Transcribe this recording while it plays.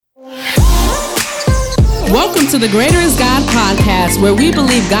Welcome to the Greater is God podcast, where we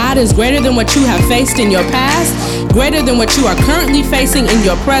believe God is greater than what you have faced in your past, greater than what you are currently facing in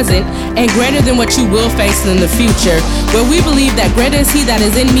your present, and greater than what you will face in the future, where we believe that greater is He that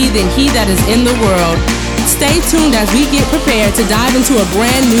is in me than he that is in the world. Stay tuned as we get prepared to dive into a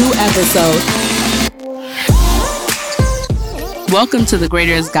brand new episode. Welcome to the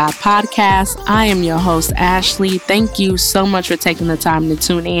Greater is God podcast. I am your host, Ashley. Thank you so much for taking the time to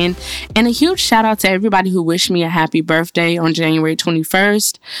tune in. And a huge shout out to everybody who wished me a happy birthday on January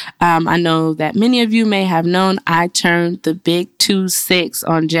 21st. I know that many of you may have known I turned the big 26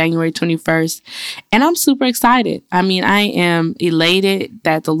 on January 21st. And I'm super excited. I am elated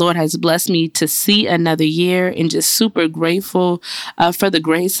that the Lord has blessed me to see another year, and just super grateful for the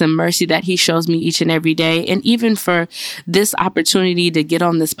grace and mercy that He shows me each and every day. And even for this opportunity to get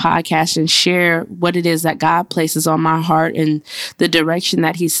on this podcast and share what it is that God places on my heart, and the direction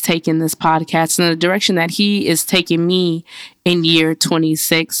that He's taken this podcast, and the direction that He is taking me in year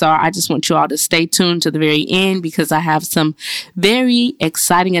 26. So I just want you all to stay tuned to the very end, because I have some very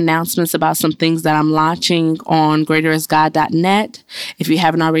exciting announcements about some things that I'm launching on greaterisgod.net. If you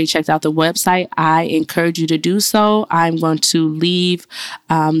haven't already checked out the website, I encourage you to do so. I'm going to leave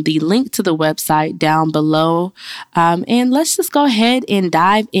the link to the website down below. And let's just go ahead and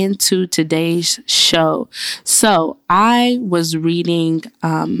dive into today's show. So I was reading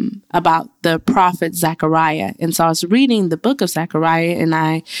about the prophet Zechariah. And so I was reading the book of Zechariah, and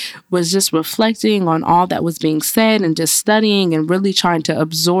I was just reflecting on all that was being said, and just studying and really trying to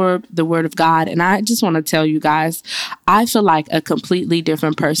absorb the word of God. And I just want to tell you guys, I feel like a completely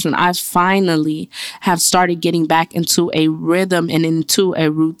different person. I finally have started getting back into a rhythm and into a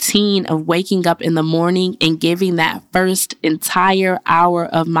routine of waking up in the morning and giving that first entire hour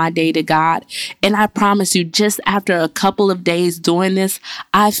of my day to God. And I promise you, just after a couple of days doing this,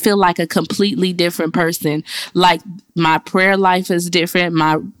 I feel like a completely different person. Like, my prayer life is different.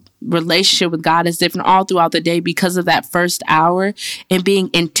 My relationship with God is different all throughout the day because of that first hour, and being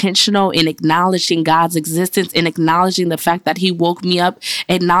intentional in acknowledging God's existence, and acknowledging the fact that He woke me up,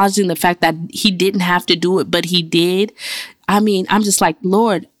 acknowledging the fact that He didn't have to do it, but He did. I'm just like,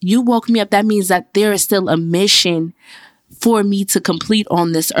 Lord, you woke me up. That means that there is still a mission for me to complete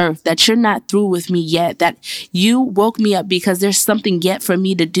on this earth, that you're not through with me yet, that you woke me up because there's something yet for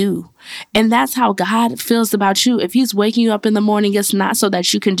me to do. And that's how God feels about you. If He's waking you up in the morning, it's not so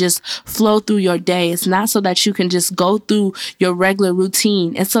that you can just flow through your day. It's not so that you can just go through your regular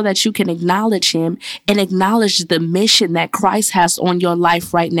routine. It's so that you can acknowledge Him and acknowledge the mission that Christ has on your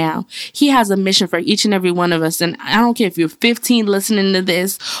life right now. He has a mission for each and every one of us. And I don't care if you're 15 listening to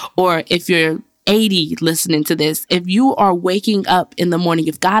this, or if you're 80 listening to this. If you are waking up in the morning,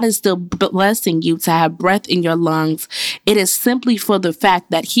 if God is still blessing you to have breath in your lungs, it is simply for the fact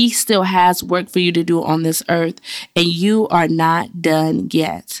that He still has work for you to do on this earth, and you are not done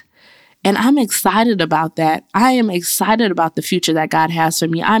yet. And I'm excited about that. I am excited about the future that God has for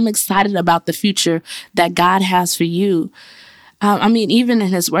me. I'm excited about the future that God has for you. Even in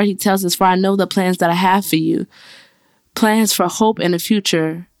His word, He tells us, "For I know the plans that I have for you," plans for hope and a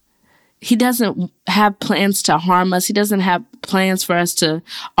future. He doesn't have plans to harm us. He doesn't have plans for us to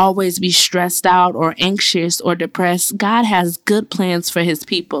always be stressed out or anxious or depressed. God has good plans for His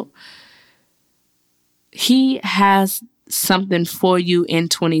people. He has something for you in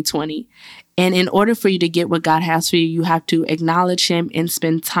 2020. And in order for you to get what God has for you, you have to acknowledge Him and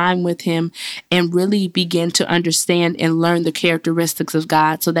spend time with Him, and really begin to understand and learn the characteristics of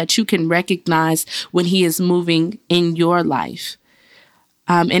God, so that you can recognize when He is moving in your life.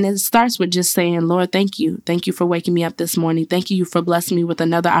 And it starts with just saying, Lord, thank you. Thank you for waking me up this morning. Thank you for blessing me with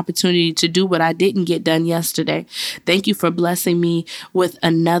another opportunity to do what I didn't get done yesterday. Thank you for blessing me with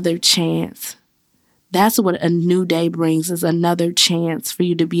another chance. That's what a new day brings, is another chance for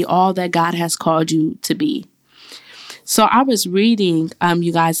you to be all that God has called you to be. So I was reading,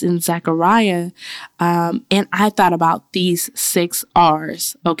 you guys, in Zechariah, and I thought about these 6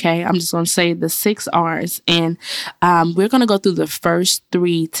 R's, okay? I'm just going to say the 6 R's, and we're going to go through the first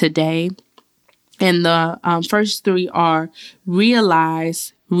 3 today. And the first 3 are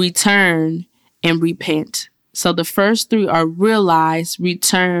realize, return, and repent. So the first 3 are realize,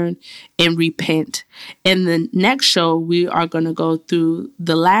 return, and repent. In the next show, we are going to go through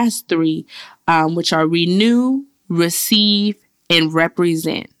the last 3, which are renew, receive, and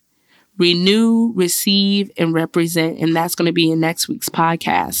represent. Renew, receive, and represent. And that's going to be in next week's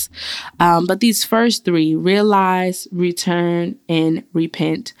podcast. But these first 3, realize, return, and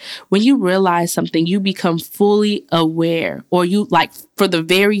repent. When you realize something, you become fully aware, or you, like, for the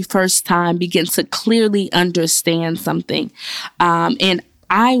very first time, begin to clearly understand something. And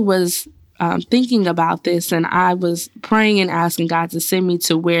I was thinking about this, and I was praying and asking God to send me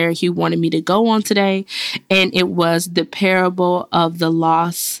to where He wanted me to go on today. And it was the parable of the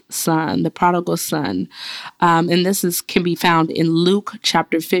lost son, the prodigal son. And this can be found in Luke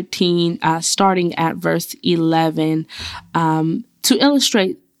chapter 15, starting at verse 11. To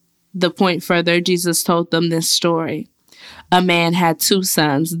illustrate the point further, Jesus told them this story. A man had two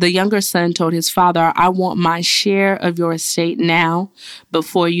sons. The younger son told his father, "I want my share of your estate now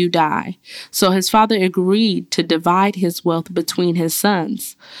before you die." So his father agreed to divide his wealth between his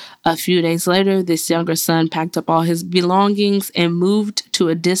sons. A few days later, this younger son packed up all his belongings and moved to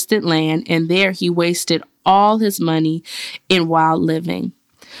a distant land, and there he wasted all his money in wild living.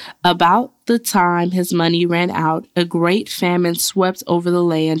 About the time his money ran out, a great famine swept over the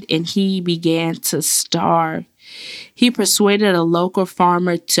land, and he began to starve. He persuaded a local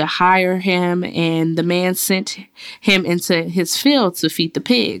farmer to hire him, and the man sent him into his field to feed the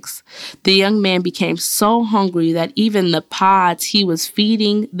pigs. The young man became so hungry that even the pods he was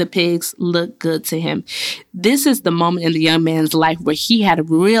feeding the pigs looked good to him. This is the moment in the young man's life where he had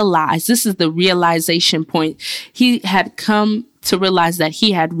realized, this is the realization point. He had come to realize that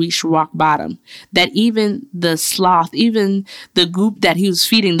he had reached rock bottom, that even the sloth, even the goop that he was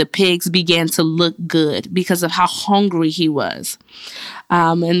feeding the pigs began to look good because of how hungry he was.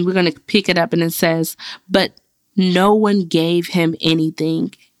 And we're going to pick it up, and it says, "But no one gave him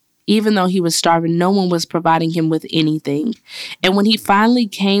anything. Even though he was starving, no one was providing him with anything. And when he finally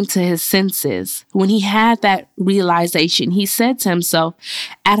came to his senses, when he had that realization, he said to himself,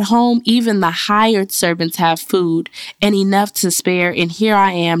 'At home, even the hired servants have food and enough to spare, and here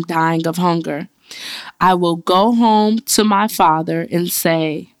I am dying of hunger. I will go home to my father and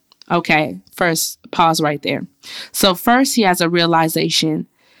say,'" okay, first, pause right there. So first, he has a realization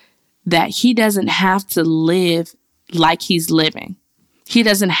that he doesn't have to live like he's living. He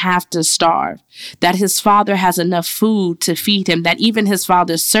doesn't have to starve, that his father has enough food to feed him, that even his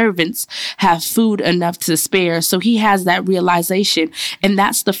father's servants have food enough to spare. So he has that realization. And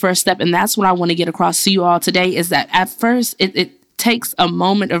that's the first step. And that's what I want to get across to you all today, is that at first it takes a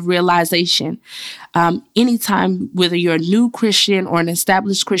moment of realization. Anytime, whether you're a new Christian or an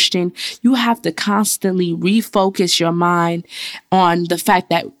established Christian, you have to constantly refocus your mind on the fact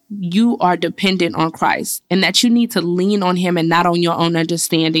that you are dependent on Christ, and that you need to lean on Him and not on your own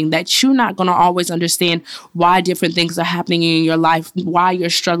understanding, that you're not going to always understand why different things are happening in your life, why you're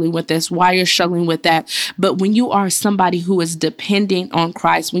struggling with this, why you're struggling with that. But when you are somebody who is dependent on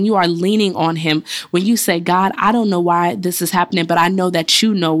Christ, when you are leaning on Him, when you say, "God, I don't know why this is happening, but I know that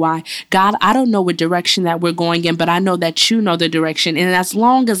you know why. God, I don't know what direction that we're going in, but I know that you know the direction. And as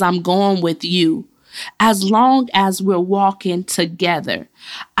long as I'm going with you, as long as we're walking together,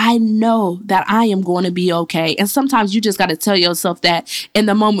 I know that I am going to be okay." And sometimes you just got to tell yourself that in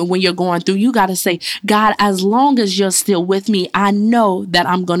the moment when you're going through. You got to say, "God, as long as you're still with me, I know that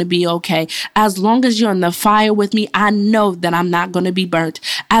I'm going to be okay. As long as you're in the fire with me, I know that I'm not going to be burnt.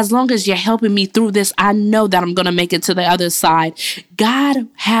 As long as you're helping me through this, I know that I'm going to make it to the other side." God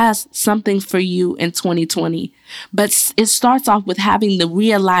has something for you in 2020. But it starts off with having the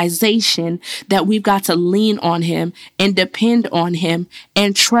realization that we've got to lean on Him and depend on Him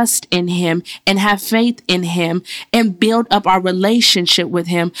and trust in Him and have faith in Him and build up our relationship with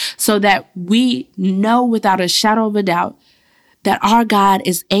Him, so that we know without a shadow of a doubt that our God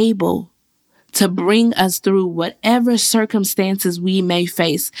is able to bring us through whatever circumstances we may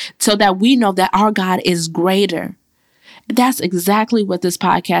face, so that we know that our God is greater. That's exactly what this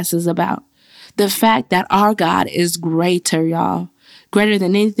podcast is about. The fact that our God is greater, y'all. Greater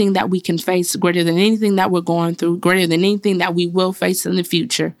than anything that we can face, greater than anything that we're going through, greater than anything that we will face in the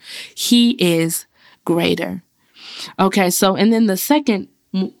future. He is greater. Okay, so, and then the second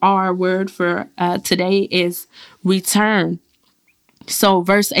R word for today is return. So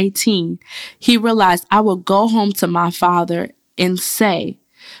verse 18, he realized, "I will go home to my father and say,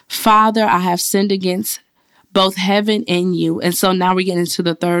 'Father, I have sinned against both heaven and you.'" And so now we get into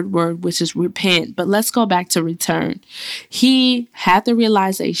the third word, which is repent. But let's go back to return. He had the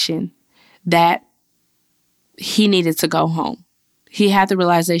realization that he needed to go home. He had the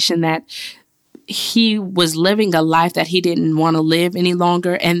realization that he was living a life that he didn't want to live any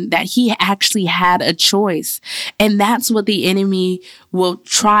longer, and that he actually had a choice. And that's what the enemy will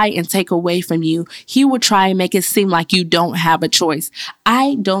try and take away from you. He will try and make it seem like you don't have a choice.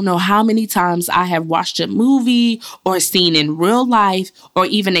 I don't know how many times I have watched a movie or seen in real life or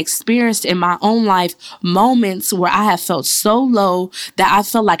even experienced in my own life moments where I have felt so low that I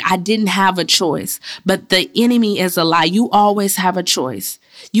felt like I didn't have a choice. But the enemy is a lie. You always have a choice.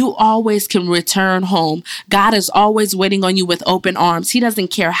 You always can return home. God is always waiting on you with open arms. He doesn't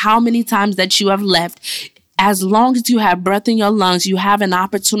care how many times that you have left. As long as you have breath in your lungs, you have an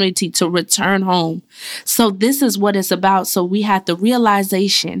opportunity to return home. So this is what it's about. So we have the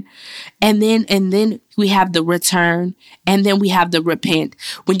realization, and then we have the return, and then we have the repent.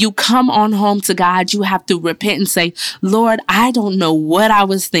 When you come on home to God, you have to repent and say, Lord, I don't know what I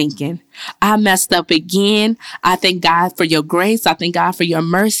was thinking. I messed up again. I thank God for your grace. I thank God for your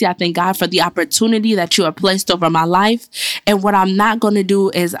mercy. I thank God for the opportunity that you have placed over my life. And what I'm not going to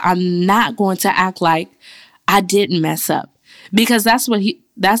do is I'm not going to act like I didn't mess up, because that's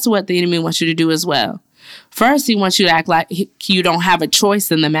what the enemy wants you to do as well. First, he wants you to act like you don't have a choice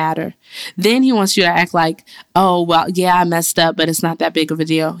in the matter. Then he wants you to act like, oh, well, yeah, I messed up, but it's not that big of a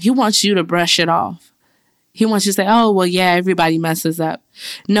deal. He wants you to brush it off. He wants you to say, oh, well, yeah, everybody messes up.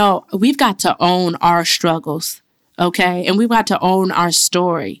 No, we've got to own our struggles, okay? And we've got to own our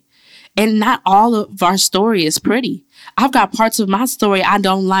story. And not all of our story is pretty. I've got parts of my story I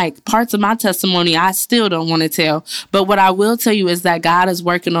don't like. Parts of my testimony I still don't want to tell. But what I will tell you is that God is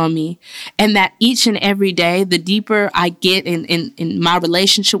working on me, and that each and every day, the deeper I get in my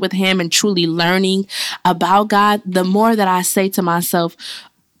relationship with him and truly learning about God, the more that I say to myself,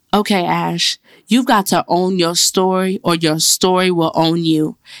 okay, Ash, you've got to own your story, or your story will own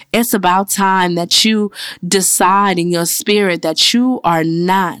you. It's about time that you decide in your spirit that you are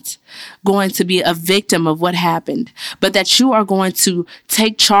not going to be a victim of what happened, but that you are going to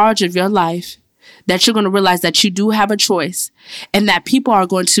take charge of your life, that you're going to realize that you do have a choice, and that people are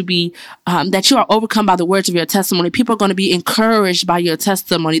going to be, that you are overcome by the words of your testimony. People are going to be encouraged by your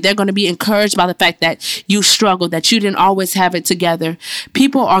testimony. They're going to be encouraged by the fact that you struggled, that you didn't always have it together.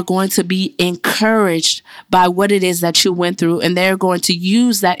 People are going to be encouraged by what it is that you went through, and they're going to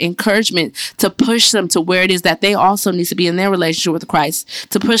use that encouragement to push them to where it is that they also need to be in their relationship with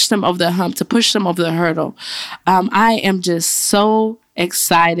Christ, to push them over the hump, to push them over the hurdle. I am just so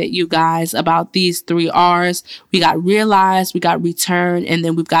excited, you guys, about these 3 R's. We got realize, we got return, and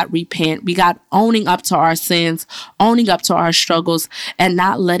then we've got repent. We got owning up to our sins, owning up to our struggles, and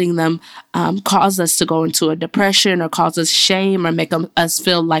not letting them cause us to go into a depression or cause us shame or make us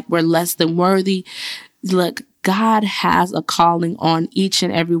feel like we're less than worthy. Look, God has a calling on each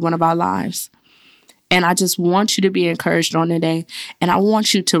and every one of our lives. And I just want you to be encouraged on today. And I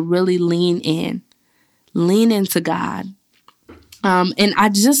want you to really lean into God. And I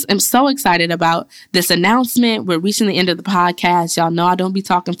just am so excited about this announcement. We're reaching the end of the podcast. Y'all know I don't be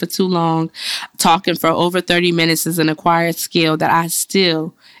talking for too long. Talking for over 30 minutes is an acquired skill that I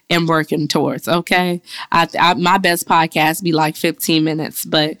still am working towards. Okay. My best podcast be like 15 minutes,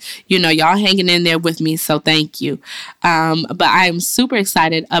 but y'all hanging in there with me. So thank you. But I am super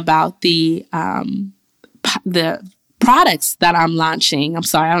excited about the products that I'm launching. I'm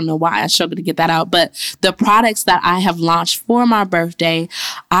sorry, I don't know why I struggled to get that out, but the products that I have launched for my birthday,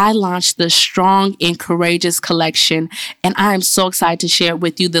 I launched the Strong and Courageous collection, and I am so excited to share it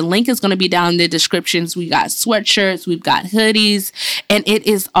with you. The link is going to be down in the descriptions. We got sweatshirts, we've got hoodies, and it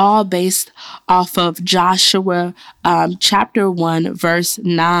is all based off of Joshua chapter 1, verse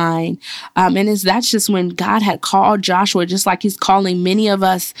 9. And that's just when God had called Joshua, just like he's calling many of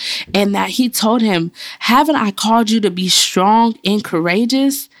us, and that he told him, haven't I called you to be strong and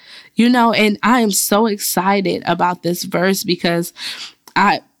courageous? And I am so excited about this verse because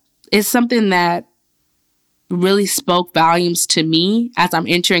it's something that really spoke volumes to me as I'm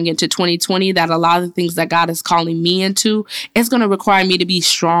entering into 2020, that a lot of the things that God is calling me into is going to require me to be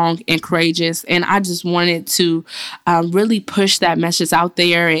strong and courageous. And I just wanted to really push that message out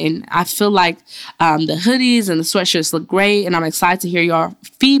there. And I feel like the hoodies and the sweatshirts look great, and I'm excited to hear your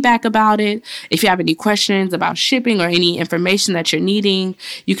feedback about it. If you have any questions about shipping or any information that you're needing,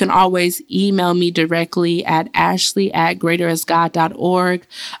 you can always email me directly at ashley@greaterisgod.org.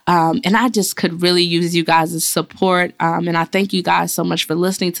 And I just could really use you guys' support. And I thank you guys so much for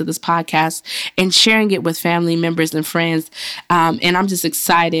listening to this podcast and sharing it with family members and friends. And I'm just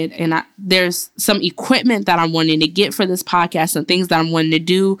excited. And there's some equipment that I'm wanting to get for this podcast and things that I'm wanting to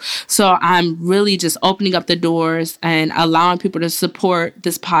do. So I'm really just opening up the doors and allowing people to support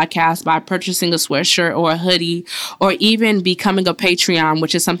this podcast by purchasing a sweatshirt or a hoodie, or even becoming a Patreon,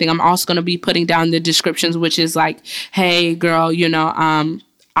 which is something I'm also going to be putting down in the descriptions, which is like, hey, girl,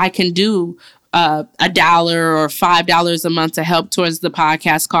 I can do $1 or $5 a month to help towards the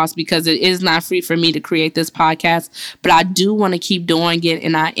podcast cost, because it is not free for me to create this podcast, but I do want to keep doing it.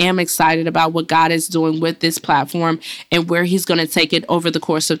 And I am excited about what God is doing with this platform and where he's going to take it over the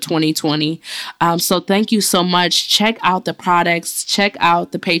course of 2020. So thank you so much. Check out the products, check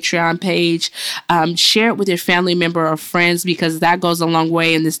out the Patreon page, share it with your family member or friends, because that goes a long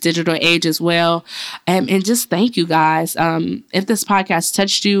way in this digital age as well. And just thank you guys. If this podcast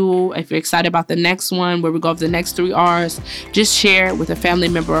touched you, if you're excited about the next one where we go over the next 3 R's, just share it with a family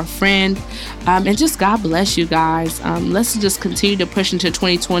member or friend. And just God bless you guys. Let's just continue to push into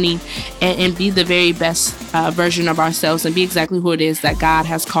 2020 and be the very best version of ourselves and be exactly who it is that God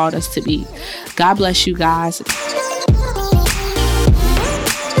has called us to be. God bless you guys.